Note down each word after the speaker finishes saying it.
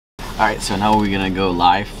Alright, so now we're gonna go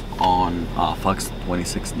live on Fox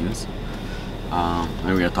 26 News. And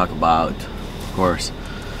we're gonna talk about, of course,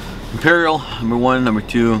 Imperial, number one. Number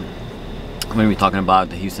two, I'm gonna be talking about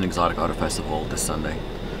the Houston Exotic Auto Festival this Sunday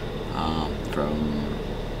from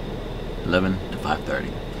 11 to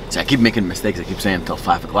 5:30. See, I keep making mistakes. I keep saying until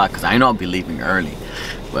 5 o'clock because I know I'll be leaving early.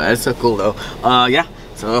 But it's so cool though. Yeah,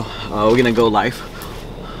 so we're gonna go live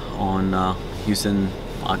on Houston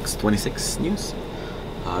Fox 26 News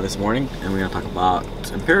this morning, and we're gonna talk about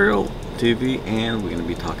Imperial TV, and we're gonna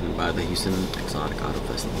be talking about the Houston Exotic Auto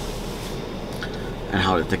Festival and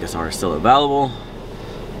how the tickets are still available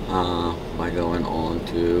by going on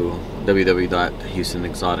to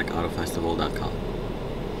www.houstonexoticautofestival.com.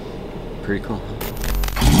 Pretty cool, huh?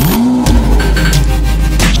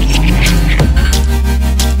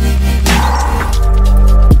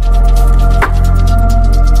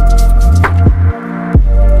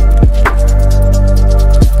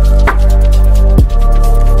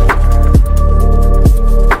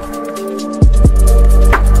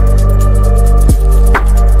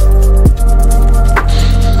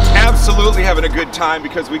 Having a good time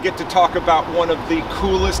because we get to talk about one of the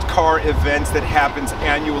coolest car events that happens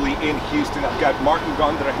annually in Houston. I've got Martin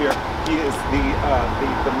Gondra here. He is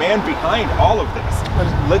the man behind all of this.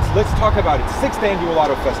 Let's talk about it. 6th Annual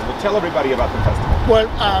Auto Festival. Tell everybody about the festival. Well,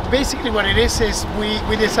 basically what it is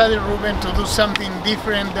we decided, Ruben, to do something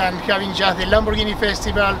different than having just the Lamborghini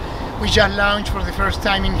Festival. We just launched for the first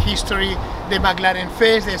time in history the McLaren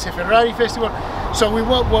Fest, the Ferrari Festival. So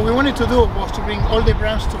what we wanted to do was to bring all the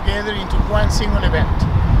brands together into one single event.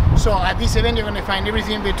 So at this event you're going to find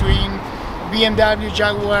everything between BMW,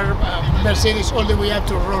 Jaguar, Mercedes, all the way up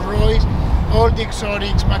to Rolls Royce, all the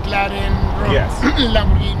exotics, McLaren, yes.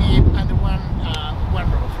 Lamborghini, and the one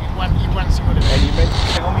in one single event. And you may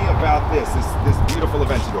tell me about this beautiful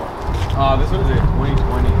event door. This one is a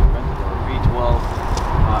 2020 Aventador V12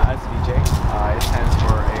 SVJ. It stands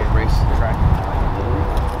for a race track.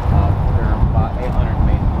 There are about 800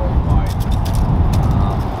 made worldwide.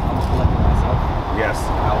 I'm collecting myself. Yes.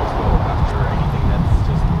 I always go after anything that's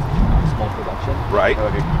just small production. Right. So I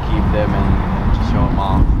could keep them and just show them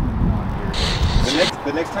off.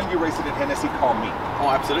 The next time you race it at Hennessy, call me. Oh,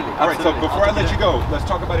 absolutely. All right, so before I let you go, let's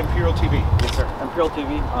talk about Imperial TV. Yes, sir. Imperial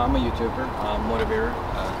TV, I'm a YouTuber, motivator.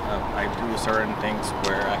 I do certain things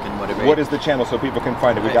where I can motivate. What is the channel so people can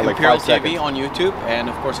find it? We got like Imperial 5 TV seconds. on YouTube, and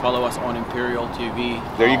of course follow us on Imperial TV.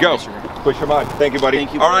 There you go. Instagram. Push them on. Thank you, buddy.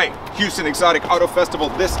 Thank you. All right, Houston Exotic Auto Festival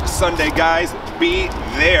this Sunday, guys. Be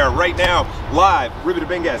there right now, live. Ruben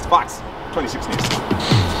Dominguez, Fox 26 News.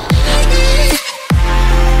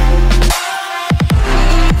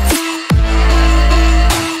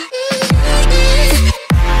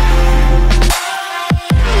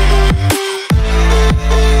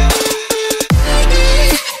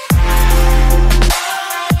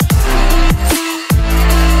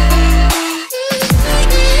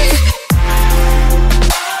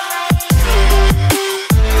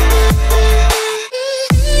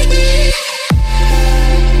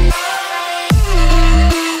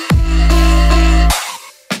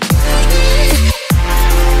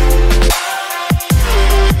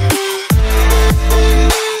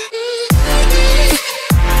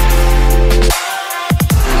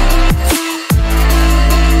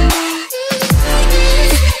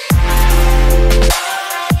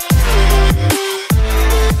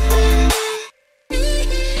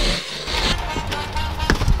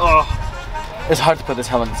 It's hard to put this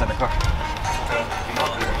helmet inside the car.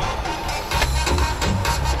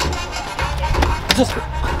 Just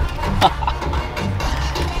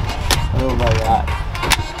oh my god.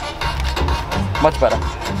 Much better.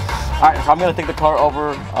 Alright, so I'm gonna take the car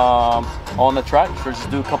over on the track. So just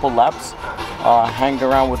do a couple laps. Hang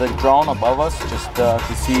around with a drone above us just to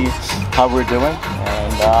see how we're doing.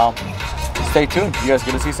 And stay tuned. You guys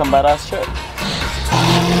get to see some badass shit.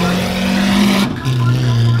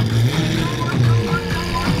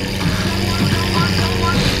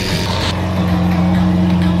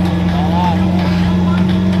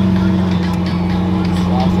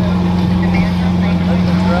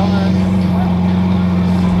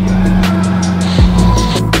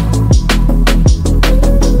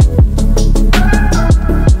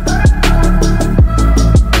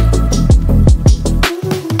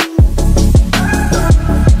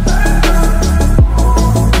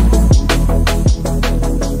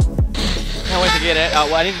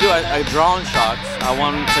 What I need to do a drone shots. I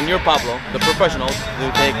want Senor Pablo, the professional, to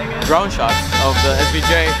take drone shots of the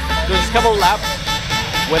SVJ. Do just a couple laps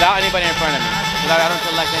without anybody in front of me. I don't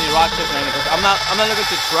collect any rock chips or anything. I'm not looking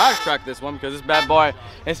to track this one because this bad boy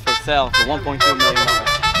is for sale for $1.2 million.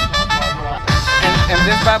 If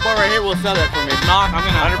this bad boy right here will sell it for me. If not, I'm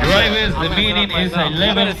gonna 100%. Drivers, the meeting is at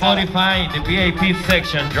 11:45 in the VIP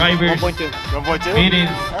section. Drivers, 1.2. meetings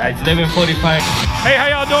at 11:45. Hey, how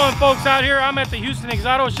y'all doing, folks out here? I'm at the Houston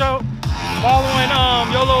Exoto Show, following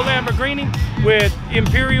Yolo Lamborghini with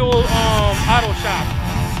Imperial Auto Shop.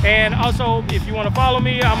 And also, if you want to follow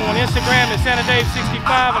me, I'm on Instagram at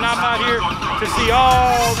SantaDave65, and I'm out here to see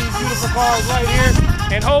all these beautiful cars right here.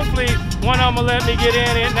 And hopefully, one of them will let me get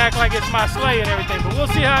in and act like it's my sleigh and everything. But we'll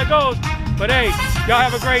see how it goes. But hey, y'all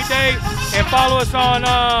have a great day, and follow us on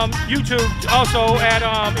YouTube also at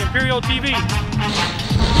Imperial TV.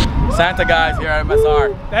 Santa guys here at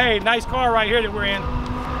MSR. Hey, nice car right here that we're in.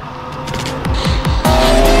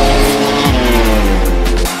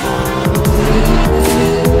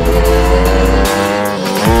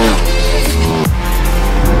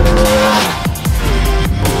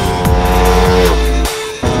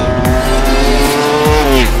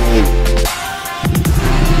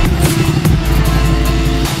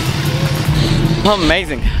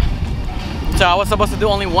 Amazing. So I was supposed to do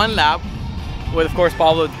only one lap with, of course,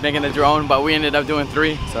 Pablo making the drone, but we ended up doing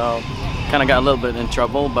 3, so kind of got a little bit in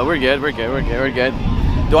trouble, but we're good.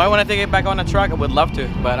 Do I want to take it back on the truck? I would love to,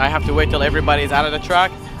 but I have to wait till everybody's out of the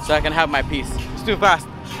truck so I can have my piece. It's too fast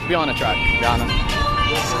to be on the truck, to be honest.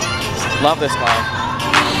 Love this car.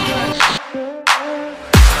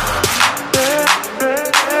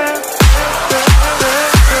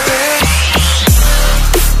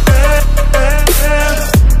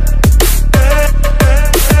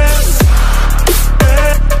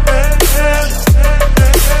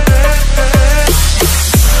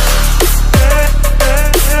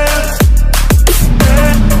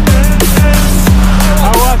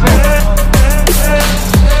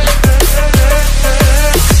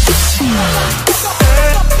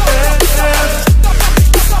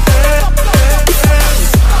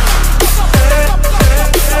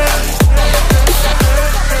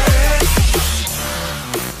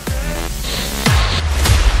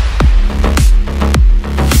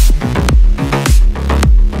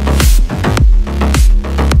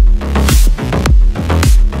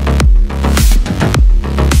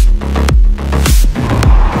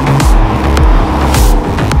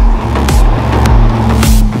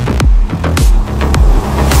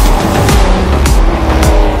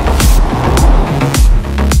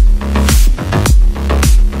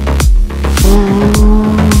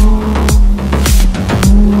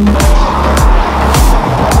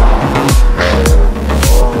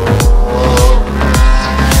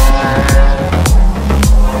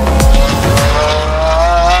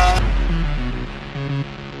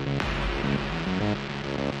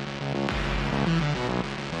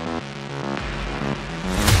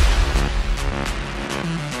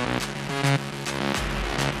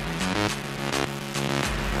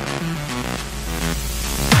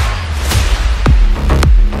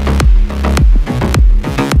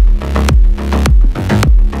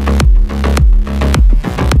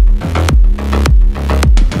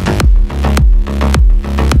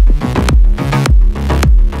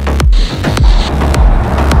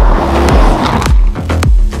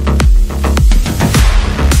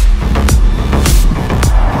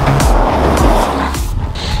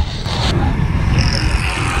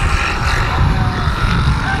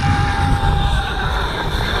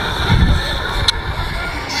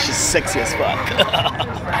 Sexy as fuck.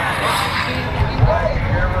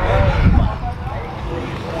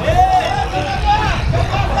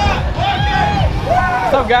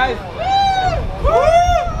 What's up, guys?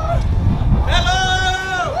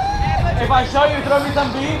 Hello! If I show you, throw me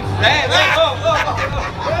some beats. Hey, go!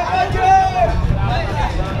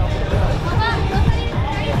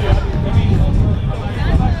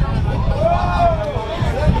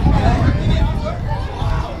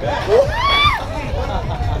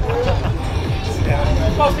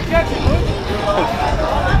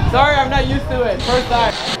 Sorry, I'm not used to it. First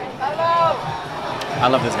time. Hello! I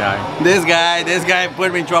love this guy. This guy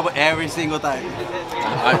put me in trouble every single time.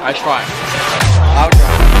 I try. I'll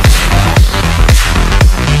try.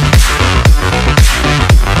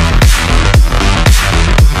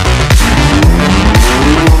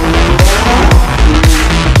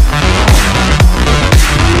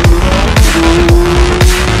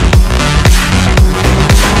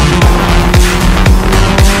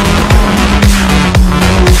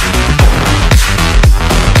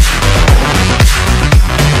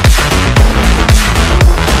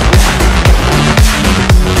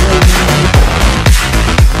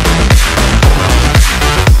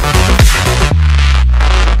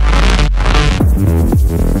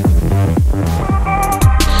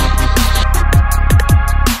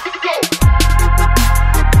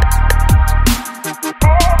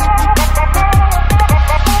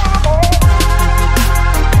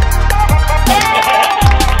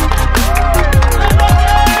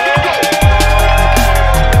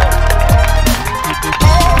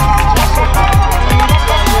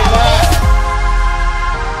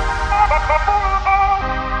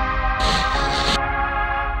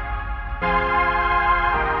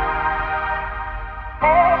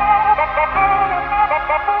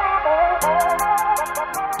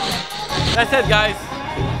 That's it, guys.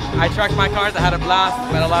 I tracked my cars. I had a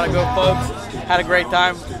blast. Met a lot of good folks. Had a great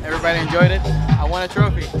time. Everybody enjoyed it. I won a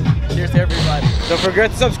trophy. Cheers to everybody. Don't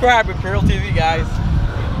forget to subscribe. Imperial TV, guys.